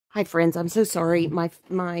Hi friends, I'm so sorry.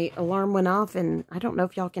 My alarm went off and I don't know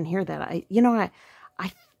if y'all can hear that. I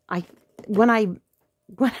when I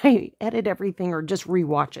when I edit everything or just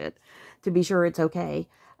rewatch it to be sure it's okay,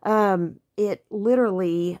 it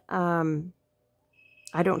literally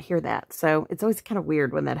I don't hear that. So it's always kind of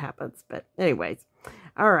weird when that happens. But anyways,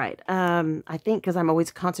 all right. I think because I'm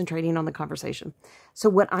always concentrating on the conversation. So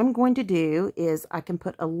what I'm going to do is I can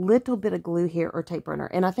put a little bit of glue here or tape runner,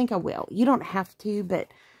 and I think I will. You don't have to,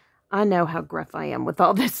 but I know how gruff I am with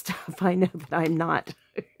all this stuff. I know that I'm not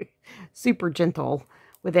super gentle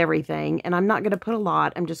with everything. And I'm not going to put a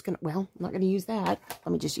lot. I'm just going to, well, I'm not going to use that.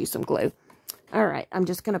 Let me just use some glue. All right. I'm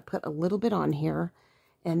just going to put a little bit on here.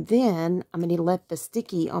 And then I'm going to let the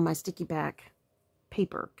sticky on my sticky back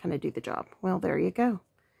paper kind of do the job. Well, there you go.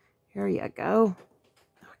 Here you go.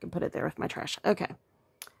 I can put it there with my trash. Okay.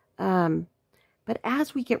 But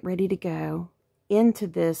as we get ready to go into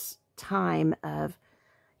this time of,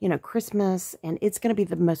 Christmas, and it's going to be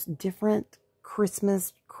the most different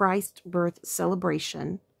Christmas Christ birth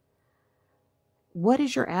celebration. What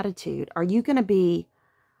is your attitude? Are you going to be,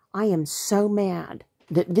 I am so mad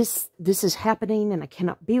that this is happening and I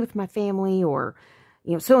cannot be with my family, or,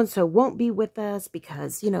 so-and-so won't be with us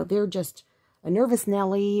because, they're just a nervous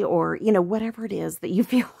Nelly, or, whatever it is that you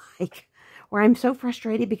feel like, or I'm so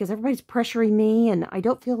frustrated because everybody's pressuring me and I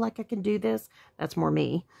don't feel like I can do this. That's more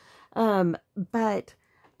me.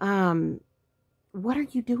 What are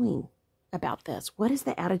you doing about this? What is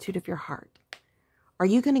the attitude of your heart? Are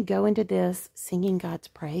you going to go into this singing God's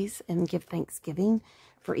praise and give thanksgiving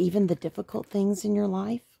for even the difficult things in your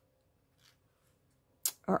life?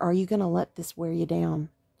 Or are you going to let this wear you down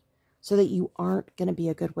so that you aren't going to be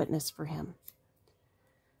a good witness for Him?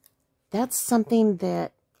 That's something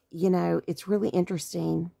that, it's really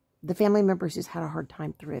interesting. The family members who's had a hard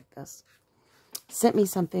time through this sent me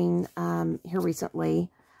something here recently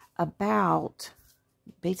about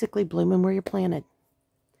basically blooming where you're planted.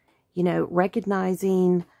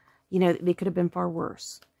 Recognizing, they could have been far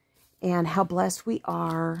worse. And how blessed we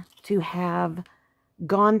are to have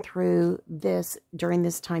gone through this during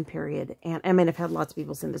this time period. And I mean, I've had lots of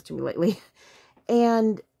people send this to me lately.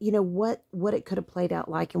 And, what it could have played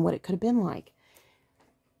out like and what it could have been like.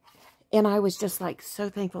 And I was just like so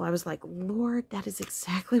thankful. I was like, Lord, that is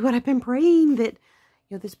exactly what I've been praying, that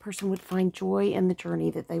this person would find joy in the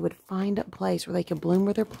journey, that they would find a place where they could bloom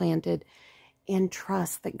where they're planted and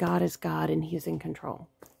trust that God is God and He is in control.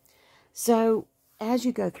 So as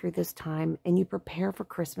you go through this time and you prepare for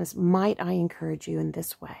Christmas, might I encourage you in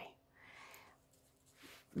this way?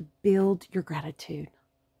 Build your gratitude.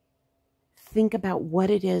 Think about what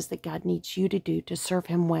it is that God needs you to do to serve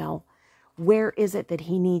Him well. Where is it that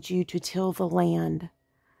He needs you to till the land,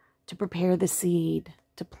 to prepare the seed,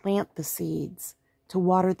 to plant the seeds, to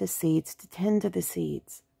water the seeds, to tend to the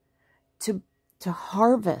seeds, to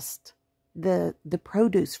harvest the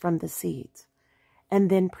produce from the seeds, and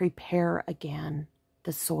then prepare again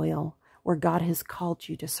the soil where God has called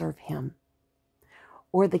you to serve Him,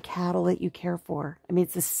 or the cattle that you care for. I mean,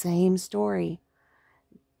 it's the same story.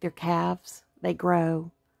 They're calves, they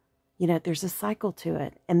grow. There's a cycle to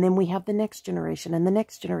it. And then we have the next generation and the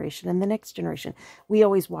next generation and the next generation. We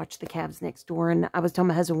always watch the calves next door. And I was telling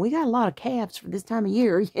my husband, we got a lot of calves for this time of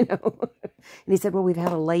year, And he said, well, we've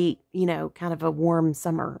had a late, kind of a warm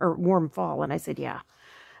summer or warm fall. And I said, yeah.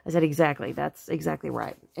 I said, exactly. That's exactly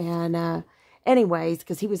right. And anyways,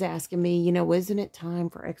 because he was asking me, isn't it time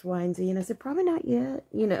for X, Y, and Z? And I said, probably not yet,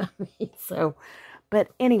 So, but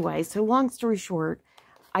anyway, so long story short,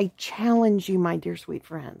 I challenge you, my dear sweet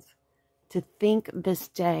friends, to think this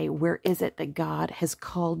day, where is it that God has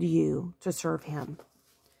called you to serve Him?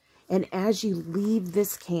 And as you leave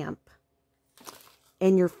this camp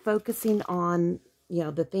and you're focusing on,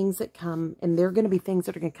 the things that come, and there are going to be things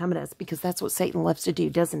that are going to come at us, because that's what Satan loves to do,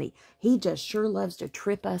 doesn't he? He just sure loves to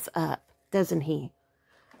trip us up, doesn't he?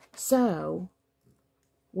 So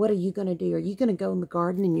what are you going to do? Are you going to go in the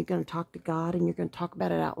garden and you're going to talk to God and you're going to talk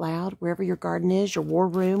about it out loud, wherever your garden is, your war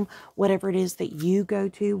room, whatever it is that you go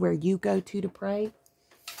to, where you go to pray?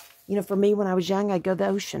 For me, when I was young, I'd go to the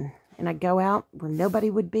ocean and I'd go out where nobody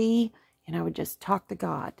would be and I would just talk to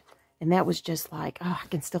God. And that was just like, oh, I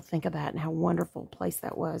can still think of that and how wonderful a place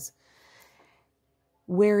that was.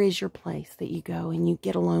 Where is your place that you go and you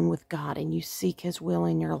get alone with God and you seek His will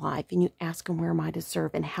in your life and you ask Him, where am I to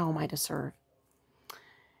serve and how am I to serve?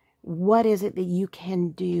 What is it that you can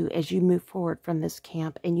do as you move forward from this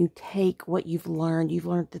camp and you take what you've learned? You've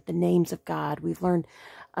learned that the names of God. We've learned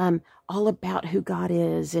all about who God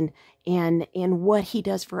is and what he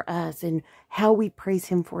does for us and how we praise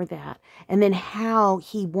him for that. And then how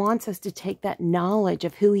he wants us to take that knowledge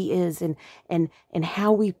of who he is and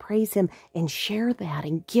how we praise him and share that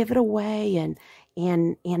and give it away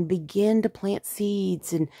and begin to plant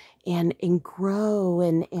seeds and grow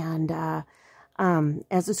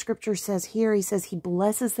as the scripture says here, he says he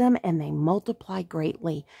blesses them and they multiply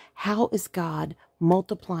greatly. How is God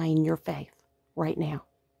multiplying your faith right now?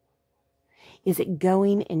 Is it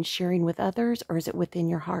going and sharing with others, or is it within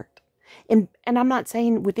your heart? And I'm not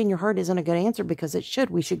saying within your heart isn't a good answer, because it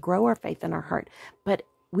should. We should grow our faith in our heart. But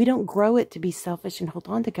we don't grow it to be selfish and hold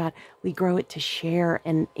on to God. We grow it to share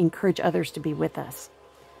and encourage others to be with us.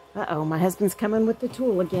 Uh-oh, my husband's coming with the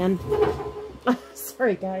tool again.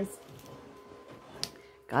 Sorry, guys.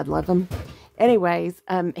 God love him. Anyways,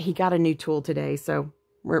 he got a new tool today, so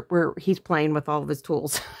he's playing with all of his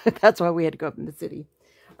tools. That's why we had to go up in the city.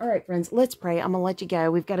 All right, friends, let's pray. I'm gonna let you go.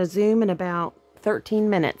 We've got a Zoom in about 13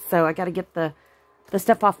 minutes, so I got to get the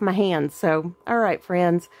stuff off my hands. So, all right,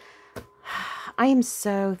 friends, I am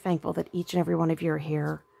so thankful that each and every one of you are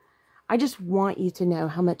here. I just want you to know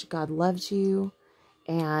how much God loves you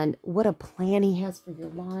and what a plan he has for your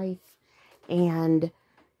life. And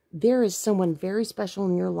there is someone very special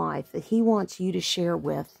in your life that he wants you to share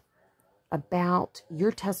with about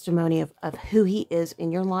your testimony of who he is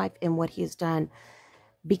in your life and what he has done.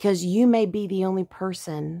 Because you may be the only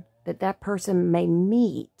person that person may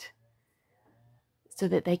meet so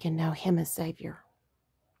that they can know him as Savior.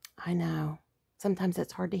 I know. Sometimes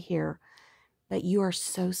it's hard to hear, but you are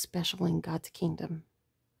so special in God's kingdom.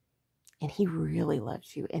 And he really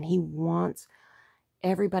loves you. And he wants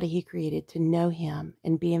everybody he created to know him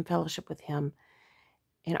and be in fellowship with him.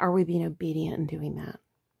 And are we being obedient in doing that?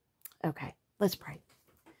 Okay, let's pray.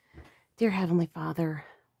 Dear Heavenly Father,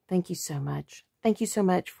 thank you so much. Thank you so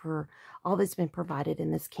much for all that's been provided in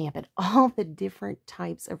this camp and all the different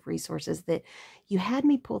types of resources that you had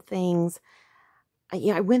me pull things.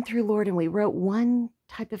 I went through, Lord, and we wrote one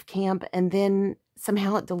type of camp, and then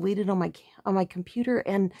somehow it deleted on my computer.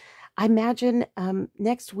 And I imagine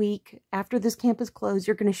next week, after this camp is closed,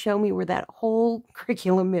 you're going to show me where that whole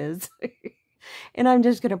curriculum is. And I'm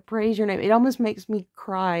just going to praise your name. It almost makes me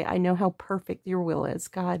cry. I know how perfect your will is,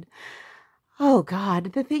 God. Oh,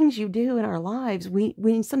 God, the things you do in our lives, we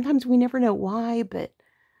sometimes we never know why, but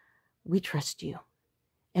we trust you,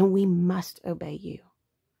 and we must obey you.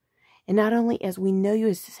 And not only as we know you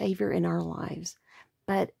as Savior in our lives,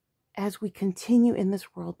 but as we continue in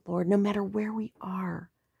this world, Lord, no matter where we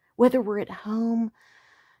are, whether we're at home,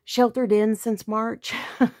 sheltered in since March,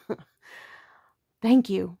 thank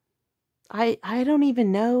you. I don't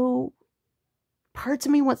even know. Parts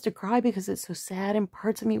of me wants to cry because it's so sad, and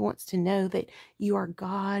parts of me wants to know that you are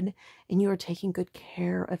God and you are taking good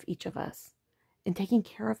care of each of us and taking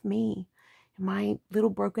care of me and my little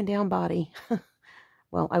broken down body.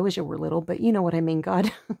 Well, I wish it were little, but you know what I mean,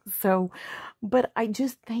 God. But I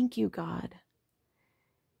just thank you, God.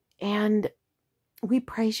 And we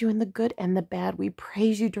praise you in the good and the bad. We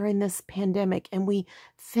praise you during this pandemic, and we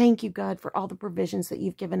thank you, God, for all the provisions that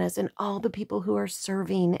you've given us and all the people who are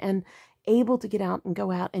serving and able to get out and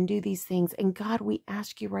go out and do these things. And God, we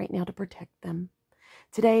ask you right now to protect them.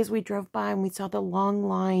 Today, as we drove by and we saw the long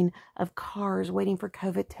line of cars waiting for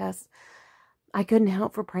COVID tests, I couldn't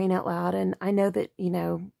help for praying out loud. And I know that,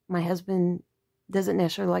 my husband doesn't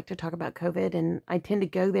necessarily like to talk about COVID, and I tend to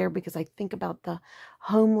go there because I think about the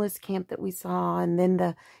homeless camp that we saw, and then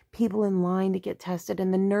the people in line to get tested,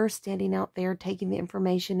 and the nurse standing out there taking the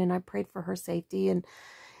information, and I prayed for her safety. And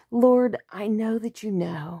Lord, I know that you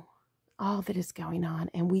know all that is going on,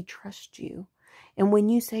 and we trust you. And when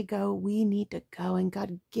you say go, we need to go. And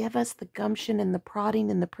God, give us the gumption and the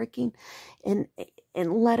prodding and the pricking, and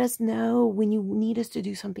let us know when you need us to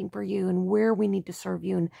do something for you, and where we need to serve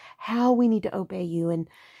you, and how we need to obey you, and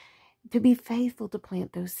to be faithful to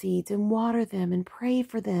plant those seeds and water them and pray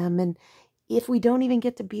for them. And if we don't even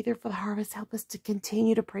get to be there for the harvest, help us to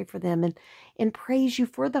continue to pray for them and praise you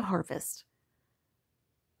for the harvest,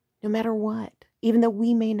 no matter what, even though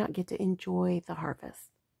we may not get to enjoy the harvest.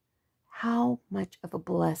 How much of a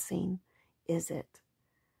blessing is it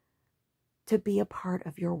to be a part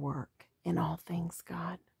of your work in all things,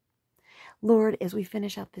 God? Lord, as we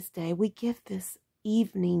finish out this day, we give this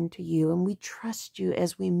evening to you, and we trust you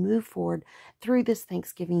as we move forward through this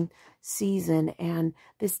Thanksgiving season and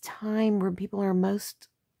this time where people are mostly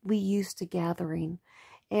used to gathering.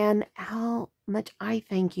 And how much I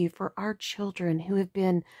thank you for our children who have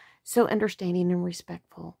been so understanding and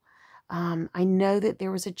respectful. I know that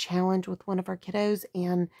there was a challenge with one of our kiddos,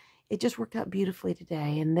 and it just worked out beautifully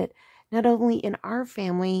today. And that not only in our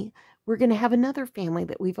family, we're going to have another family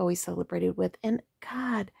that we've always celebrated with. And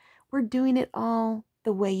God, we're doing it all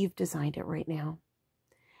the way you've designed it right now.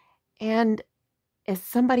 And as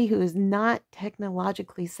somebody who is not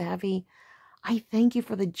technologically savvy, I thank you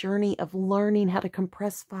for the journey of learning how to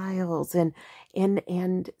compress files and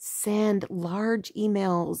send large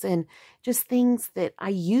emails and just things that I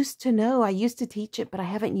used to know. I used to teach it, but I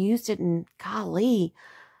haven't used it in, golly,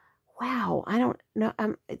 wow, I don't know.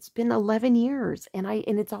 It's been 11 years and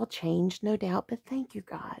it's all changed, no doubt, but thank you,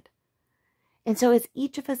 God. And so as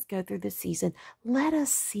each of us go through this season, let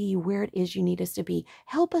us see where it is you need us to be.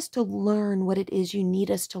 Help us to learn what it is you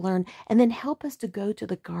need us to learn. And then help us to go to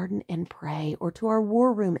the garden and pray, or to our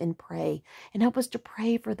war room and pray. And help us to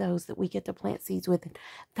pray for those that we get to plant seeds with, and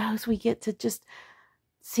those we get to just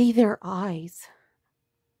see their eyes.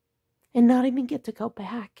 And not even get to go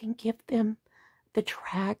back and give them the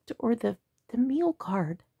tract or the meal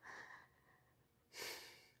card.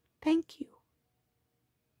 Thank you.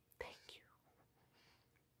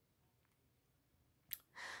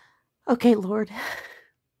 Okay, Lord,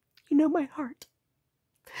 you know my heart.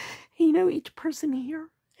 You know each person here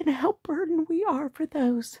and how burdened we are for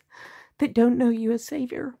those that don't know you as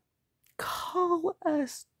Savior. Call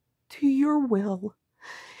us to your will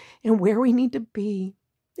and where we need to be.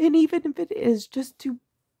 And even if it is just to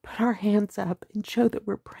put our hands up and show that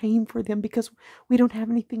we're praying for them because we don't have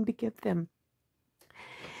anything to give them.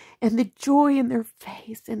 And the joy in their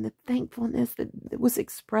face and the thankfulness that was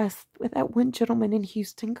expressed with that one gentleman in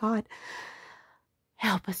Houston, God,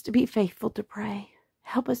 help us to be faithful to pray.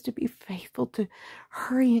 Help us to be faithful to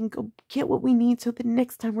hurry and go get what we need so the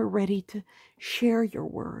next time we're ready to share your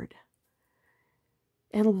word.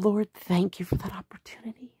 And Lord, thank you for that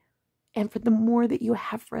opportunity and for the more that you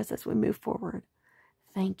have for us as we move forward.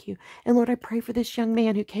 Thank you. And Lord, I pray for this young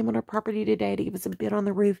man who came on our property today to give us a bit on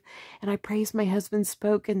the roof. And I pray as my husband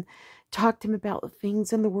spoke and talked to him about the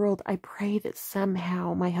things in the world, I pray that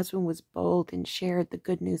somehow my husband was bold and shared the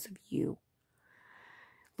good news of you.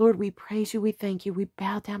 Lord, we praise you. We thank you. We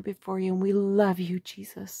bow down before you and we love you,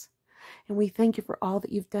 Jesus. And we thank you for all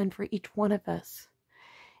that you've done for each one of us.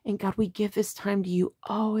 And God, we give this time to you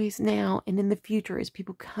always, now and in the future as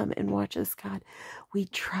people come and watch us, God. We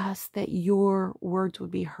trust that your words would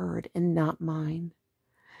be heard and not mine.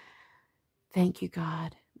 Thank you,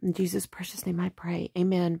 God. In Jesus' precious name I pray.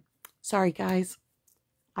 Amen. Sorry, guys.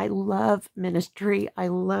 I love ministry. I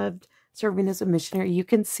loved serving as a missionary. You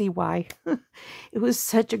can see why. It was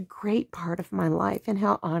such a great part of my life and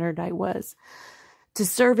how honored I was to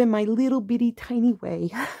serve in my little bitty tiny way.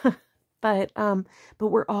 But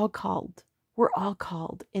we're all called. We're all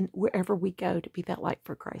called in wherever we go to be that light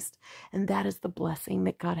for Christ. And that is the blessing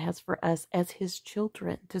that God has for us as his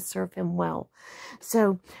children, to serve him well.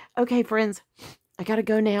 So, okay, friends, I got to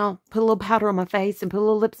go now. Put a little powder on my face and put a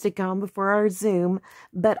little lipstick on before our Zoom.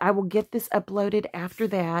 But I will get this uploaded after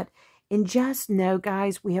that. And just know,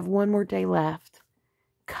 guys, we have one more day left.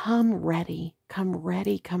 Come ready, come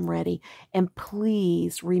ready, come ready. And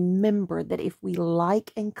please remember that if we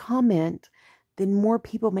like and comment, then more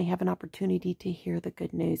people may have an opportunity to hear the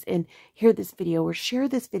good news and hear this video or share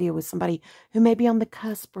this video with somebody who may be on the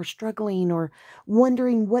cusp or struggling or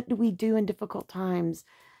wondering, what do we do in difficult times?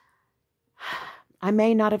 I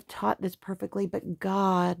may not have taught this perfectly, but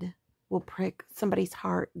God will prick somebody's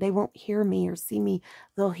heart. They won't hear me or see me.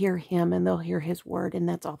 They'll hear him and they'll hear his word, and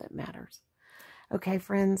that's all that matters. Okay,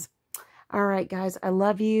 friends. All right, guys, I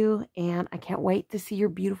love you, and I can't wait to see your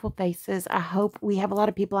beautiful faces. I hope we have a lot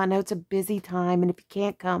of people. I know it's a busy time, and if you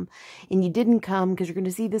can't come and you didn't come because you're going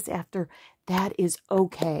to see this after, that is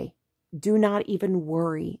okay. Do not even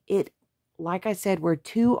worry. Like I said, where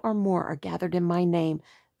two or more are gathered in my name,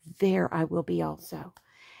 there I will be also.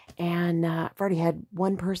 And I've already had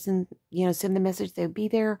one person, send the message they'll be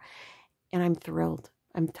there, and I'm thrilled.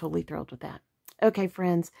 I'm totally thrilled with that. Okay,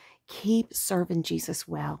 friends, keep serving Jesus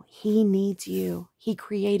well. He needs you. He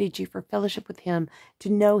created you for fellowship with him, to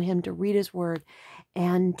know him, to read his word,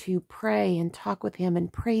 and to pray and talk with him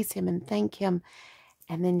and praise him and thank him,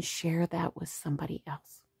 and then share that with somebody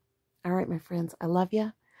else. All right, my friends, I love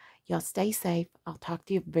you. Y'all stay safe. I'll talk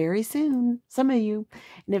to you very soon, some of you.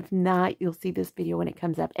 And if not, you'll see this video when it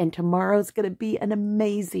comes up. And tomorrow's going to be an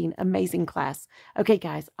amazing, amazing class. Okay,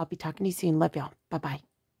 guys, I'll be talking to you soon. Love y'all. Bye-bye.